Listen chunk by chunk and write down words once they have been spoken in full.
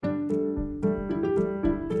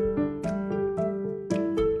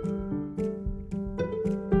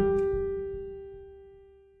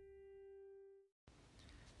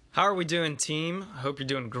How are we doing, team? I hope you're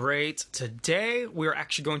doing great. Today, we're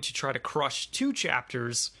actually going to try to crush two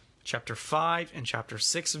chapters, chapter 5 and chapter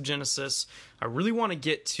 6 of Genesis. I really want to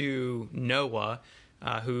get to Noah,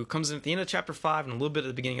 who comes in at the end of chapter 5 and a little bit at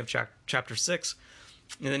the beginning of chapter 6.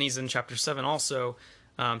 And then he's in chapter 7 also.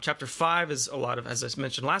 Chapter 5 is a lot of, as I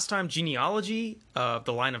mentioned last time, genealogy of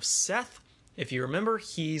the line of Seth. If you remember,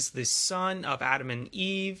 he's the son of Adam and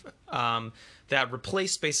Eve that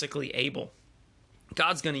replaced basically Abel.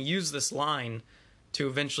 God's going to use this line to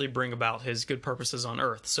eventually bring about his good purposes on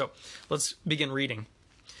earth. So let's begin reading.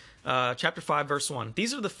 Chapter 5, verse 1.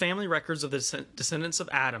 These are the family records of the descendants of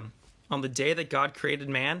Adam. On the day that God created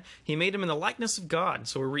man, he made him in the likeness of God.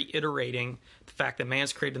 So we're reiterating the fact that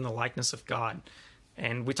man's created in the likeness of God.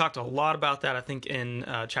 And we talked a lot about that, I think, in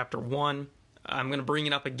chapter 1. I'm going to bring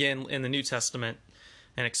it up again in the New Testament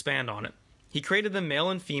and expand on it. He created them male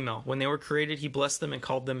and female. When they were created, he blessed them and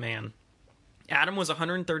called them man. Adam was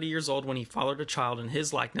 130 years old when he fathered a child in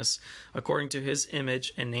his likeness, according to his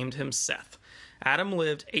image, and named him Seth. Adam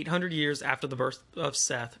lived 800 years after the birth of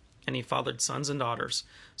Seth, and he fathered sons and daughters.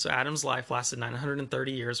 So Adam's life lasted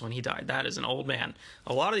 930 years when he died. That is an old man.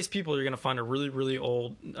 A lot of these people you're going to find are really, really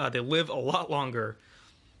old. They live a lot longer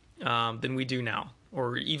than we do now,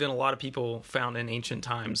 or even a lot of people found in ancient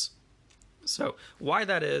times. So why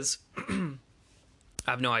that is... I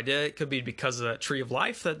have no idea. It could be because of that tree of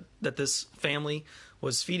life that this family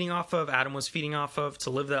was feeding off of, Adam was feeding off of, to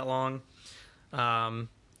live that long.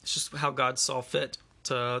 It's just how God saw fit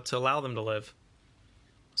to allow them to live.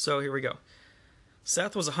 So here we go.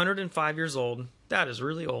 Seth was 105 years old. That is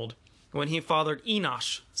really old. When he fathered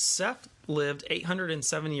Enosh. Seth lived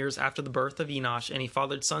 807 years after the birth of Enosh, and he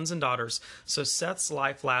fathered sons and daughters. So Seth's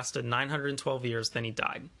life lasted 912 years, then he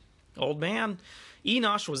died. Old man.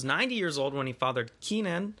 Enosh was 90 years old when he fathered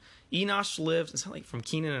Kenan. Enosh lived, is that like from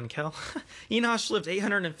Kenan and Kel? Enosh lived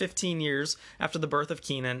 815 years after the birth of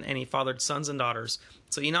Kenan, and he fathered sons and daughters.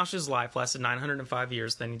 So Enosh's life lasted 905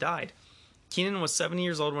 years, then he died. Kenan was 70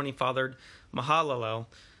 years old when he fathered Mahalalel.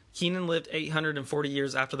 Kenan lived 840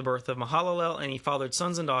 years after the birth of Mahalalel, and he fathered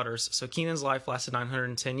sons and daughters. So Kenan's life lasted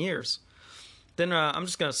 910 years. Then I'm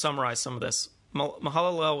just going to summarize some of this.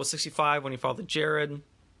 Mahalalel was 65 when he fathered Jared.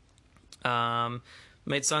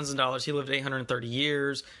 Made sons and daughters. He lived 830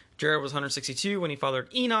 years. Jared was 162 when he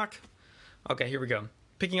fathered Enoch. Okay, here we go.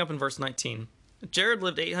 Picking up in verse 19. Jared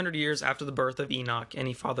lived 800 years after the birth of Enoch, and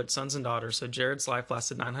he fathered sons and daughters. So Jared's life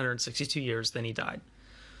lasted 962 years, then he died.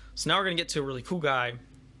 So now we're going to get to a really cool guy,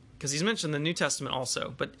 because he's mentioned in the New Testament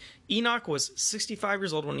also. But Enoch was 65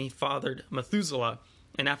 years old when he fathered Methuselah,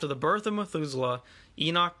 and after the birth of Methuselah,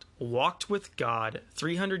 Enoch walked with God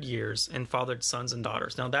 300 years and fathered sons and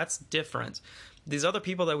daughters. Now that's different. These other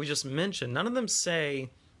people that we just mentioned, none of them say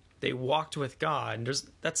they walked with God.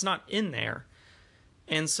 That's not in there.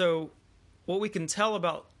 And so what we can tell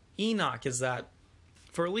about Enoch is that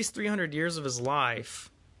for at least 300 years of his life,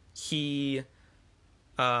 he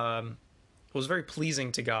was very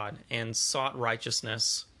pleasing to God and sought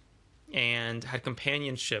righteousness and had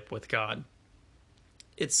companionship with God.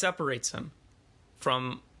 It separates him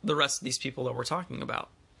from the rest of these people that we're talking about.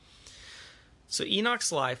 So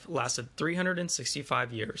Enoch's life lasted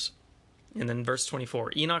 365 years. And then verse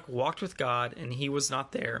 24, Enoch walked with God, and he was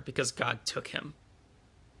not there because God took him.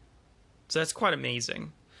 So that's quite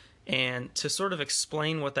amazing. And to sort of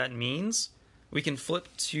explain what that means, we can flip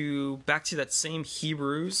back to that same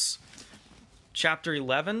Hebrews chapter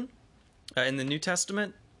 11 in the New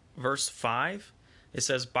Testament, verse 5. It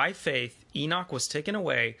says, by faith, Enoch was taken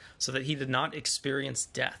away so that he did not experience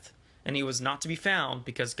death, and he was not to be found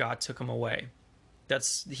because God took him away.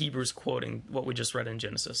 That's Hebrews quoting what we just read in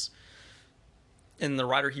Genesis. And the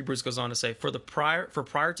writer Hebrews goes on to say, for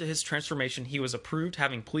prior to his transformation, he was approved,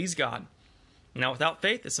 having pleased God. Now, without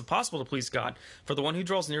faith, it's impossible to please God, for the one who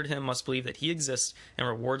draws near to him must believe that he exists and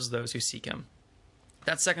rewards those who seek him.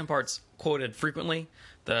 That second part's quoted frequently,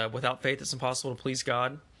 without faith, it's impossible to please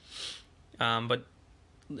God. But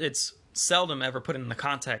it's seldom ever put in the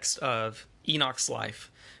context of Enoch's life.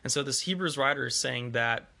 And so this Hebrews writer is saying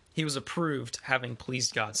that he was approved having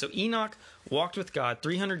pleased God. So Enoch walked with God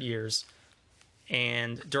 300 years,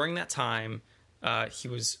 and during that time, he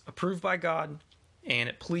was approved by God, and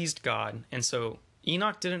it pleased God. And so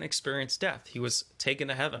Enoch didn't experience death. He was taken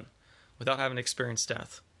to heaven without having experienced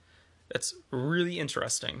death. That's really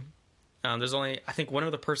interesting. There's only, I think, one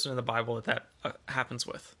other person in the Bible that happens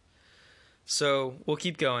with. So we'll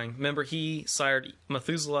keep going. Remember, he sired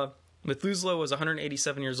Methuselah. Methuselah was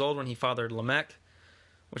 187 years old when he fathered Lamech,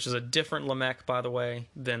 which is a different Lamech, by the way,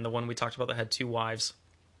 than the one we talked about that had two wives.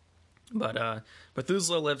 But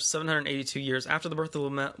Methuselah lived 782 years after the birth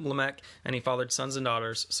of Lamech, and he fathered sons and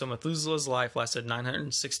daughters. So Methuselah's life lasted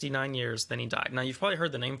 969 years, then he died. Now, you've probably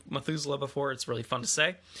heard the name Methuselah before. It's really fun to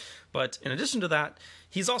say. But in addition to that,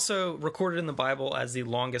 he's also recorded in the Bible as the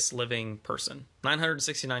longest living person.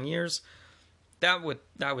 969 years. That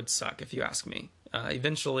would suck, if you ask me.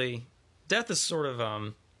 Eventually, death is sort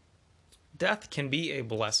of... death can be a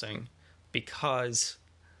blessing because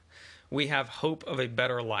we have hope of a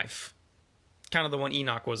better life. Kind of the one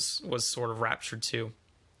Enoch was sort of raptured to.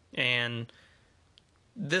 And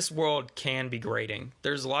this world can be grating.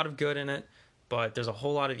 There's a lot of good in it, but there's a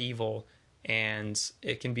whole lot of evil, and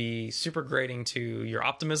it can be super grating to your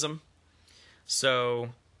optimism. So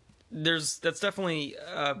that's definitely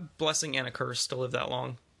a blessing and a curse to live that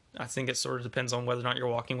long. I think it sort of depends on whether or not you're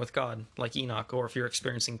walking with God, like Enoch, or if you're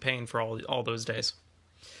experiencing pain for all those days.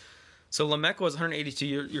 So Lamech was 182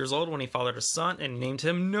 years old when he fathered a son, and named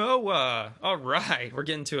him Noah. All right, we're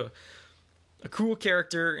getting to a cool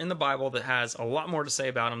character in the Bible that has a lot more to say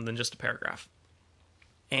about him than just a paragraph.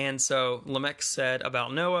 And so Lamech said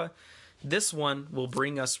about Noah, "This one will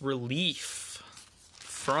bring us relief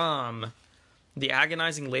from the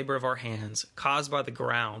agonizing labor of our hands caused by the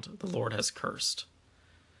ground the Lord has cursed."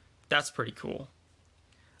 That's pretty cool.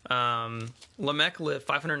 Lamech lived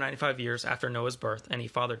 595 years after Noah's birth, and he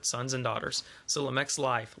fathered sons and daughters. So Lamech's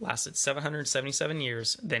life lasted 777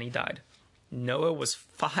 years, then he died. Noah was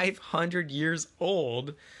 500 years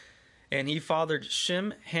old, and he fathered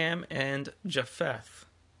Shem, Ham, and Japheth.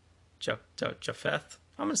 Japheth?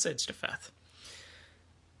 I'm going to say it's Japheth.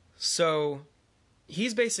 So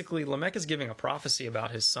Lamech is giving a prophecy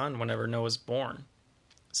about his son whenever Noah's born,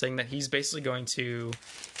 saying that he's basically going to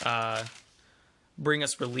bring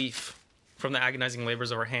us relief from the agonizing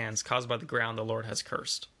labors of our hands caused by the ground the Lord has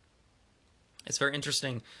cursed. It's very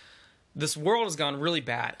interesting. This world has gone really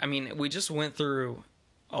bad. I mean, we just went through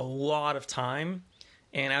a lot of time,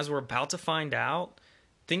 and as we're about to find out,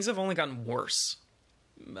 things have only gotten worse.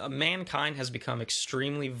 Mankind has become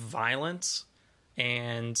extremely violent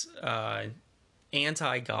and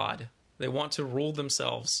anti-God. They want to rule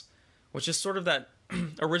themselves, which is sort of that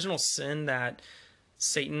original sin that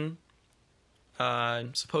Satan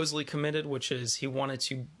supposedly committed, which is he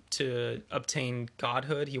wanted to obtain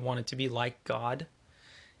godhood. He wanted to be like God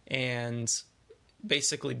and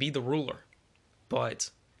basically be the ruler. But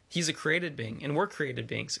he's a created being, and we're created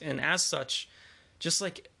beings. And as such, just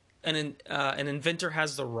like an inventor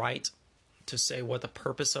has the right to say what the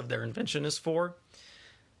purpose of their invention is for,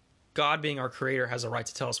 God, being our creator, has a right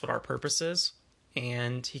to tell us what our purpose is,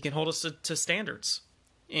 and he can hold us to standards.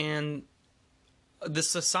 And the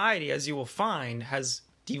society, as you will find, has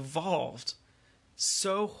devolved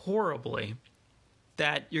so horribly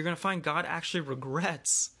that you're going to find God actually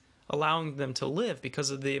regrets allowing them to live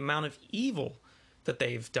because of the amount of evil that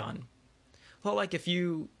they've done. Well, like if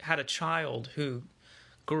you had a child who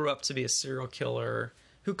grew up to be a serial killer,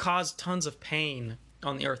 who caused tons of pain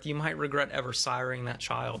on the earth, you might regret ever siring that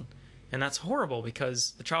child. And that's horrible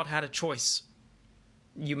because the child had a choice.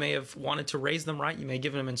 You may have wanted to raise them right, you may have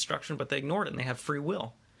given them instruction, but they ignored it and they have free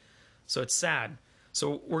will. So it's sad.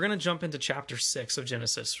 So we're going to jump into chapter 6 of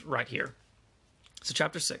Genesis right here. So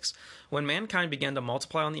chapter 6. When mankind began to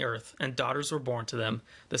multiply on the earth and daughters were born to them,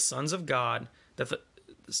 the sons of God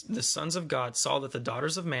saw that the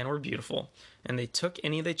daughters of man were beautiful, and they took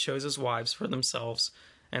any they chose as wives for themselves.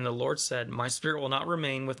 And the Lord said, "My spirit will not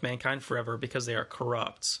remain with mankind forever, because they are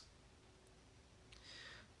corrupt."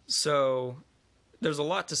 So there's a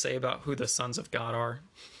lot to say about who the sons of God are.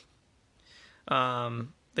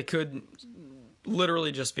 They could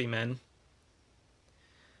literally just be men.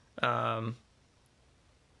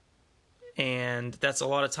 And that's a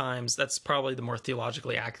lot of times, that's probably the more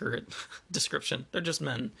theologically accurate description. They're just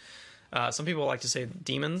men. Some people like to say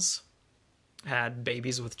demons had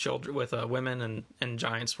babies with children, with women, and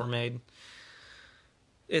giants were made.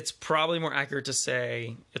 It's probably more accurate to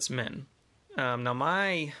say it's men. Now,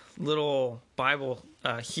 my little Bible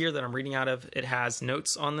here that I'm reading out of, it has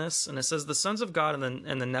notes on this, and it says the sons of God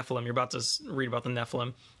and the Nephilim, you're about to read about the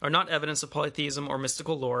Nephilim, are not evidence of polytheism or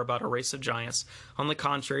mystical lore about a race of giants. On the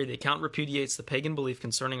contrary, the account repudiates the pagan belief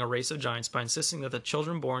concerning a race of giants by insisting that the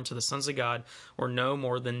children born to the sons of God were no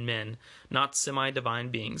more than men, not semi-divine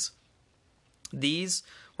beings. These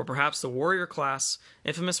were perhaps the warrior class,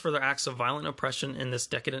 infamous for their acts of violent oppression in this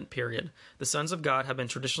decadent period. The sons of God have been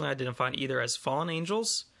traditionally identified either as fallen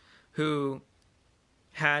angels who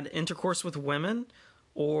had intercourse with women,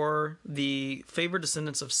 or the favored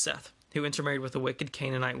descendants of Seth, who intermarried with the wicked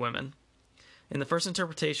Canaanite women. In the first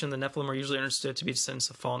interpretation, the Nephilim are usually understood to be descendants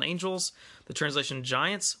of fallen angels. The translation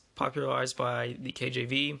giants popularized by the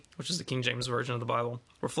KJV, which is the King James Version of the Bible,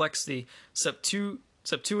 reflects the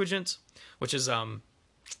Septuagint, which is a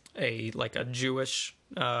Jewish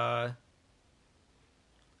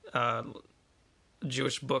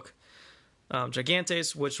Jewish book,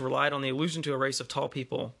 Gigantes, which relied on the allusion to a race of tall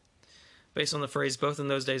people. Based on the phrase, both in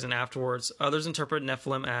those days and afterwards, others interpret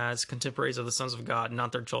Nephilim as contemporaries of the sons of God,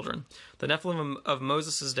 not their children. The Nephilim of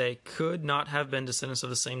Moses' day could not have been descendants of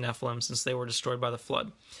the same Nephilim, since they were destroyed by the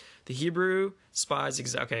flood. The Hebrew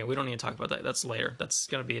spies... Okay, we don't need to talk about that. That's later. That's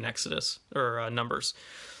going to be in Exodus, or Numbers.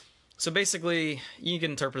 So basically, you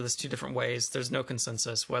can interpret this two different ways. There's no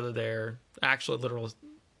consensus whether they're actually literal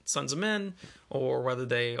sons of men, or whether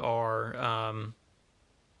they are,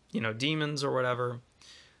 demons or whatever.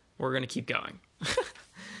 We're going to keep going.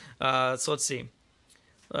 So let's see.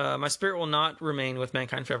 My spirit will not remain with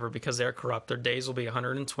mankind forever because they are corrupt. Their days will be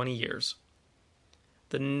 120 years.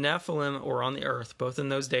 The Nephilim were on the earth, both in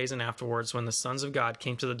those days and afterwards, when the sons of God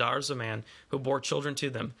came to the daughters of man, who bore children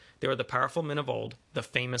to them. They were the powerful men of old, the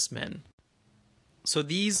famous men. So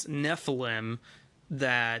these Nephilim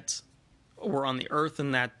that were on the earth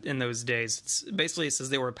in those days, basically it says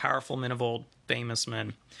they were powerful men of old, famous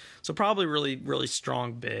men. So probably really, really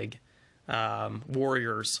strong, big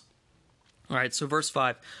warriors. All right, so verse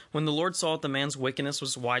 5. When the Lord saw that the man's wickedness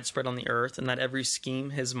was widespread on the earth, and that every scheme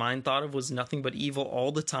his mind thought of was nothing but evil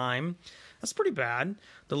all the time. That's pretty bad.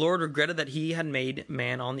 The Lord regretted that he had made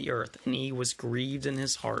man on the earth, and he was grieved in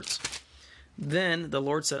his heart. Then the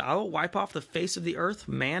Lord said, I will wipe off the face of the earth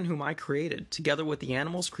man whom I created, together with the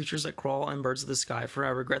animals, creatures that crawl, and birds of the sky, for I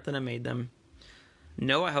regret that I made them.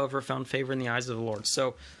 Noah, however, found favor in the eyes of the Lord.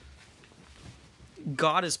 So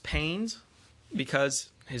God is pained because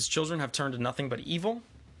his children have turned to nothing but evil.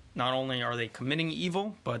 Not only are they committing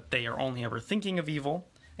evil, but they are only ever thinking of evil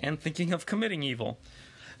and thinking of committing evil.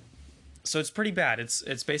 So it's pretty bad.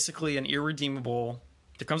 It's basically an irredeemable...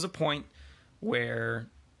 There comes a point where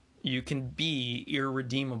you can be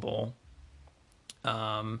irredeemable.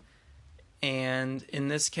 And in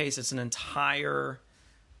this case, it's an entire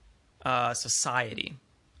society.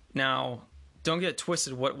 Now, don't get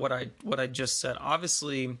twisted what I just said.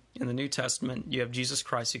 Obviously, in the New Testament, you have Jesus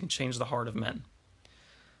Christ who can change the heart of men.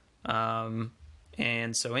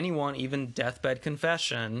 And so anyone, even deathbed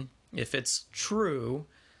confession, if it's true,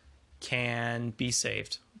 can be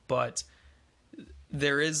saved. But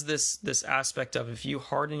there is this aspect of, if you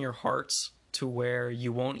harden your hearts to where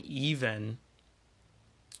you won't even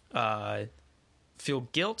feel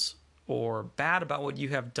guilt or bad about what you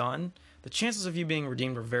have done, the chances of you being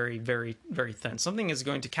redeemed are very, very, very thin. Something is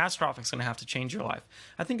going to, catastrophic is going to have to change your life.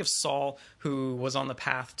 I think of Saul, who was on the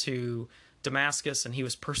path to Damascus, and he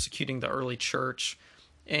was persecuting the early church.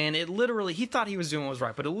 And it literally, he thought he was doing what was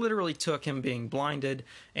right, but it literally took him being blinded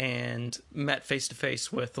and met face to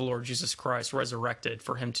face with the Lord Jesus Christ, resurrected,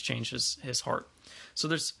 for him to change his heart. So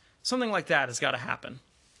there's something like that has got to happen.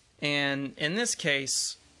 And in this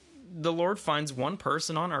case, the Lord finds one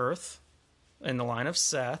person on earth in the line of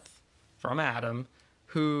Seth, from Adam,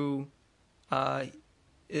 who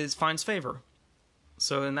finds favor.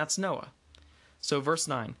 And that's Noah. So verse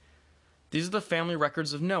 9. These are the family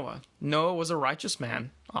records of Noah. Noah was a righteous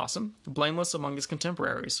man. Awesome. Blameless among his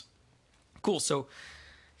contemporaries. Cool. So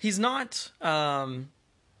he's not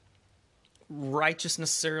righteous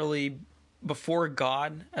necessarily before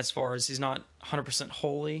God, as far as he's not 100%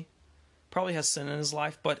 holy. Probably has sin in his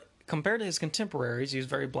life, but compared to his contemporaries, he was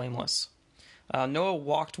very blameless. Noah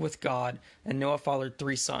walked with God, and Noah fathered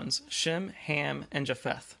 3 sons, Shem, Ham, and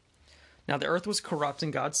Japheth. Now the earth was corrupt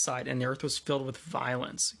in God's sight, and the earth was filled with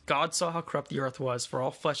violence. God saw how corrupt the earth was, for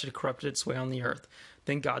all flesh had corrupted its way on the earth.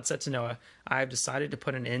 Then God said to Noah, I have decided to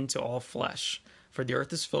put an end to all flesh, for the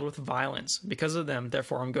earth is filled with violence. Because of them,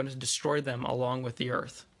 therefore, I'm going to destroy them along with the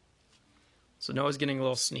earth. So Noah's getting a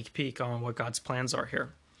little sneak peek on what God's plans are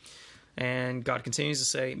here. And God continues to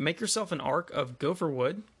say, make yourself an ark of gopher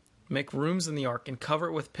wood. Make rooms in the ark and cover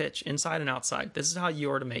it with pitch inside and outside. This is how you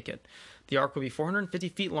are to make it. The ark will be 450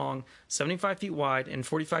 feet long, 75 feet wide, and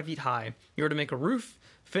 45 feet high. You are to make a roof,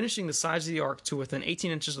 finishing the sides of the ark to within 18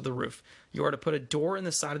 inches of the roof. You are to put a door in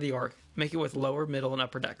the side of the ark, make it with lower, middle, and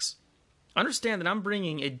upper decks. Understand that I'm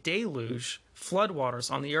bringing a deluge, floodwaters,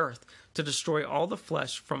 on the earth to destroy all the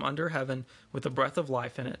flesh from under heaven with the breath of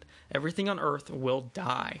life in it. Everything on earth will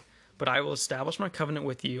die. But I will establish my covenant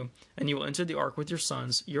with you, and you will enter the ark with your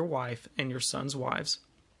sons, your wife, and your sons' wives.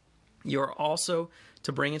 You are also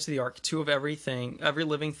to bring into the ark 2 of every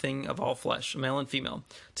living thing of all flesh, male and female,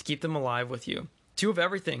 to keep them alive with you. 2 of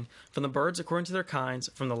everything, from the birds according to their kinds,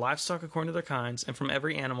 from the livestock according to their kinds, and from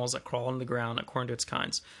every animal that crawl on the ground according to its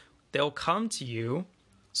kinds. They will come to you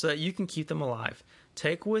so that you can keep them alive.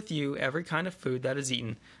 Take with you every kind of food that is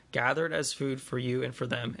eaten, gather it as food for you and for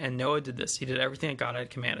them. And Noah did this. He did everything that God had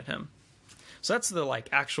commanded him. So that's the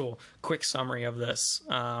actual quick summary of this.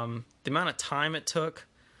 The amount of time it took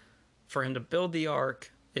for him to build the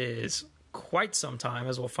ark is quite some time,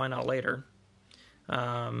 as we'll find out later.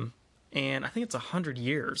 And I think it's 100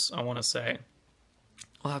 years, I want to say.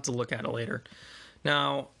 I'll have to look at it later.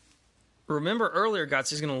 Now, remember earlier, God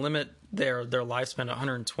says he's going to limit their lifespan to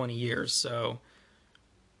 120 years. So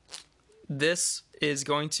this is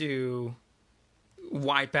going to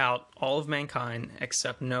wipe out all of mankind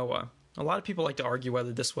except Noah. A lot of people like to argue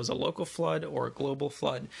whether this was a local flood or a global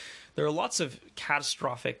flood. There are lots of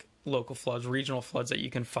catastrophic local floods, regional floods that you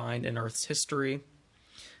can find in Earth's history.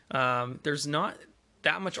 There's not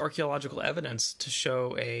that much archaeological evidence to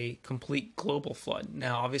show a complete global flood.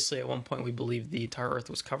 Now, obviously, at one point we believed the entire Earth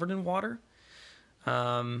was covered in water.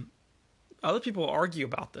 Other people will argue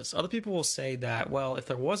about this. Other people will say that, well, if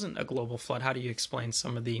there wasn't a global flood, how do you explain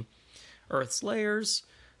some of the Earth's layers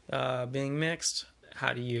being mixed?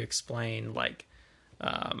 How do you explain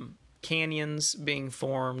canyons being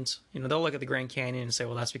formed? They'll look at the Grand Canyon and say,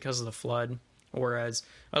 well, that's because of the flood. Whereas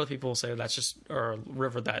other people will say that's just a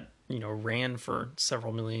river that, ran for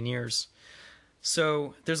several million years.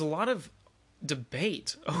 So there's a lot of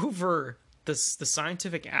debate over the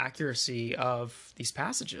scientific accuracy of these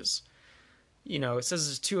passages. It says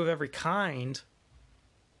there's two of every kind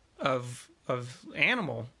of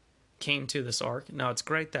animal came to this ark. Now, it's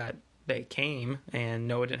great that they came and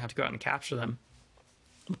Noah didn't have to go out and capture them.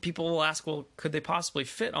 People will ask, well, could they possibly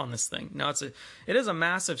fit on this thing? Now, it is a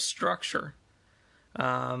massive structure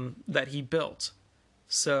that he built.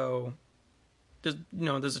 So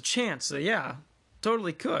there's a chance that, yeah,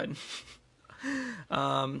 totally could.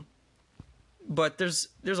 But there's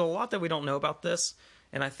a lot that we don't know about this,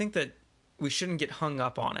 and I think that we shouldn't get hung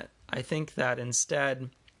up on it. I think that instead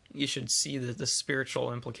you should see the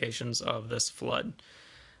spiritual implications of this flood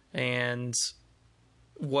and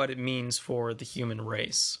what it means for the human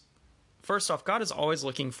race. First off, God is always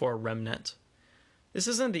looking for a remnant. This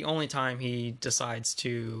isn't the only time he decides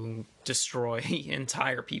to destroy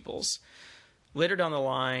entire peoples. Later down the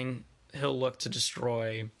line, he'll look to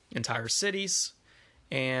destroy entire cities,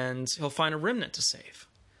 and he'll find a remnant to save.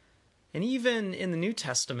 And even in the New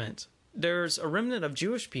Testament, there's a remnant of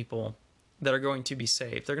Jewish people that are going to be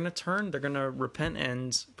saved. They're going to turn, they're going to repent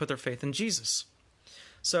and put their faith in Jesus.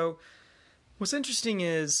 So what's interesting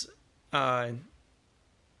is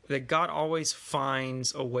that God always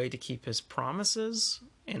finds a way to keep his promises.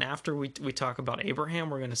 And after we talk about Abraham,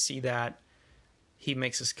 we're going to see that he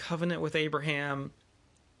makes his covenant with Abraham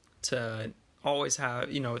to always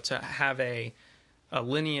have, to have a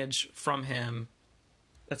lineage from him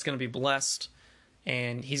that's going to be blessed,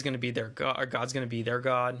 and he's going to be their God, or God's going to be their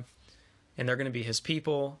God, and they're going to be his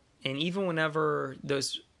people. And even whenever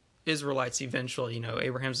those Israelites eventually,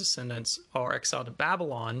 Abraham's descendants are exiled to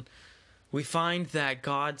Babylon, we find that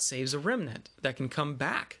God saves a remnant that can come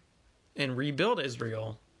back and rebuild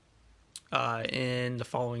Israel in the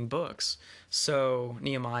following books. So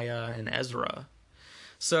Nehemiah and Ezra.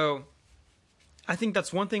 So I think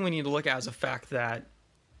that's one thing we need to look at as a fact, that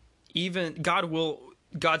even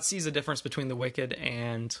God sees a difference between the wicked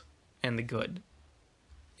and the good.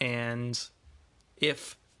 And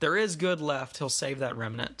if there is good left, he'll save that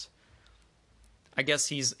remnant. I guess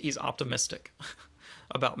he's optimistic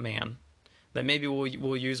about man, that maybe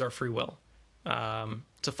we'll use our free will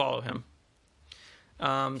to follow him.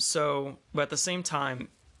 But at the same time,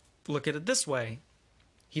 look at it this way.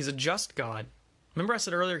 He's a just God. Remember I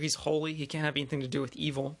said earlier, he's holy. He can't have anything to do with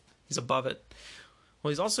evil. He's above it. Well,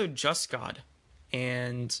 he's also a just God.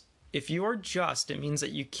 And if you are just, it means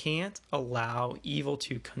that you can't allow evil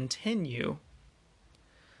to continue.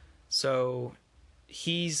 So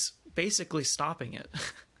he's basically stopping it.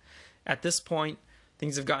 At this point,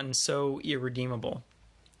 things have gotten so irredeemable.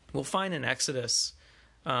 We'll find in Exodus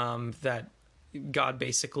that God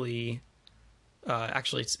basically,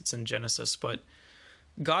 actually it's in Genesis, but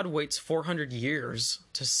God waits 400 years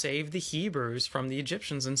to save the Hebrews from the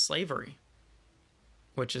Egyptians in slavery,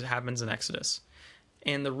 which happens in Exodus.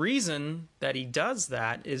 And the reason that he does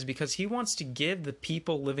that is because he wants to give the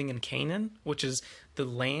people living in Canaan, which is the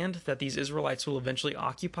land that these Israelites will eventually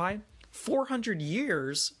occupy, 400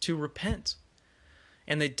 years to repent.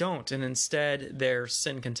 And they don't. And instead, their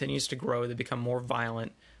sin continues to grow. They become more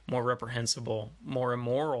violent, more reprehensible, more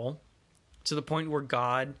immoral, to the point where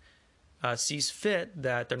God sees fit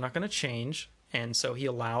that they're not going to change. And so he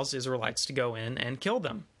allows the Israelites to go in and kill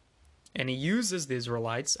them. And he uses the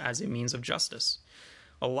Israelites as a means of justice.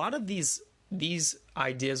 A lot of these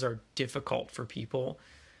ideas are difficult for people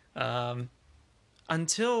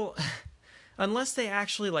until unless they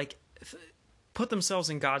actually like put themselves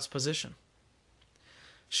in God's position.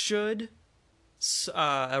 Should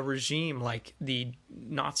a regime like the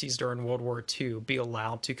Nazis during World War II be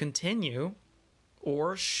allowed to continue,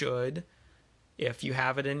 or should, if you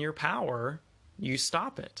have it in your power, you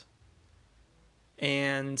stop it?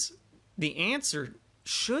 And the answer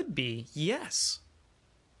should be yes.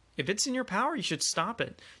 If it's in your power, you should stop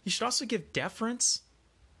it. You should also give deference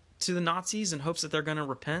to the Nazis in hopes that they're going to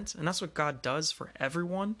repent. And that's what God does for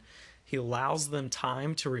everyone. He allows them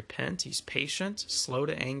time to repent. He's patient, slow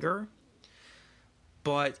to anger.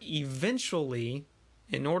 But eventually,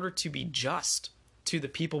 in order to be just to the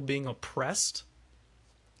people being oppressed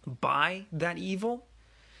by that evil,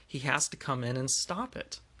 he has to come in and stop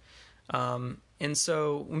it. And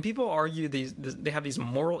so when people argue they have these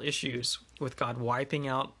moral issues with God wiping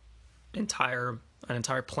out an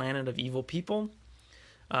entire planet of evil people,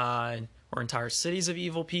 or entire cities of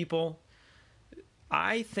evil people,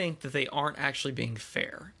 I think that they aren't actually being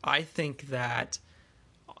fair. I think that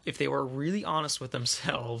if they were really honest with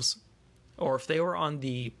themselves, or if they were on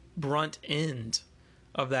the brunt end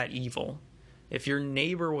of that evil, if your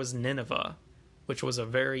neighbor was Nineveh, which was a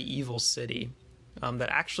very evil city, that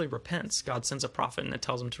actually repents, God sends a prophet and it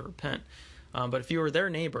tells them to repent. But if you were their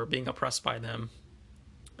neighbor being oppressed by them,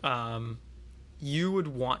 you would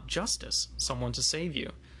want justice, someone to save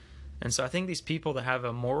you. And so I think these people that have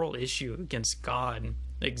a moral issue against God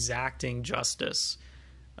exacting justice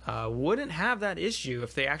wouldn't have that issue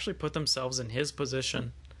if they actually put themselves in his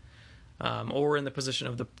position, or in the position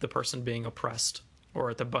of the person being oppressed, or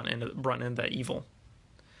at the brunt end of that evil.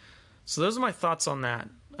 So those are my thoughts on that.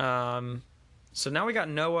 So now we got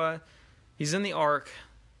Noah. He's in the ark,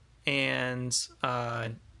 and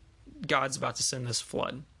God's about to send this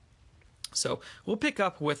flood. So we'll pick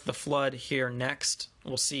up with the flood here next.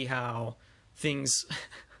 We'll see how things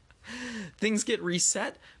get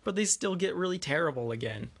reset, but they still get really terrible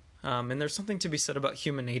again. And there's something to be said about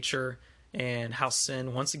human nature and how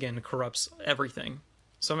sin once again corrupts everything.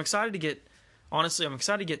 So I'm excited to get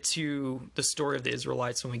to the story of the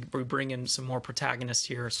Israelites, and we bring in some more protagonists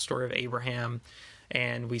here, a story of Abraham,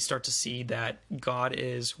 and we start to see that God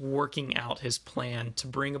is working out his plan to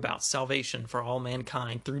bring about salvation for all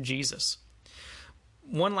mankind through Jesus.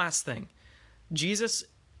 One last thing. Jesus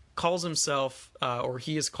calls himself, or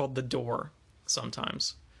he is called the door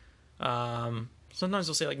sometimes. Sometimes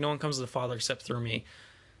he'll say, like, no one comes to the Father except through me.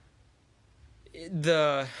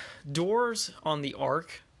 The doors on the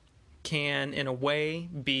ark can, in a way,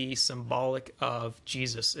 be symbolic of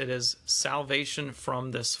Jesus. It is salvation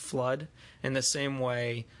from this flood. In the same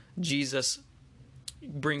way, Jesus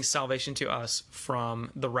brings salvation to us from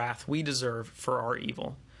the wrath we deserve for our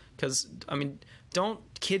evil. Because, I mean, don't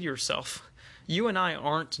kid yourself. You and I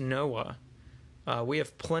aren't Noah. We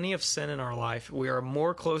have plenty of sin in our life. We are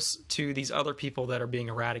more close to these other people that are being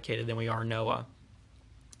eradicated than we are Noah.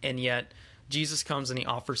 And yet, Jesus comes and he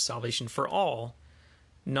offers salvation for all,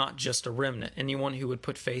 not just a remnant, anyone who would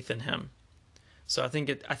put faith in him. So I think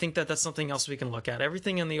that that's something else we can look at.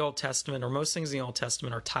 Everything in the Old Testament, or most things in the Old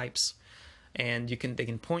Testament, are types, and they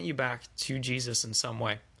can point you back to Jesus in some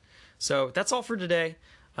way. So that's all for today.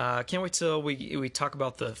 Can't wait till we talk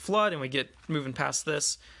about the flood and we get moving past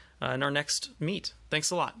this in our next meet.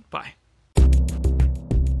 Thanks a lot. Bye.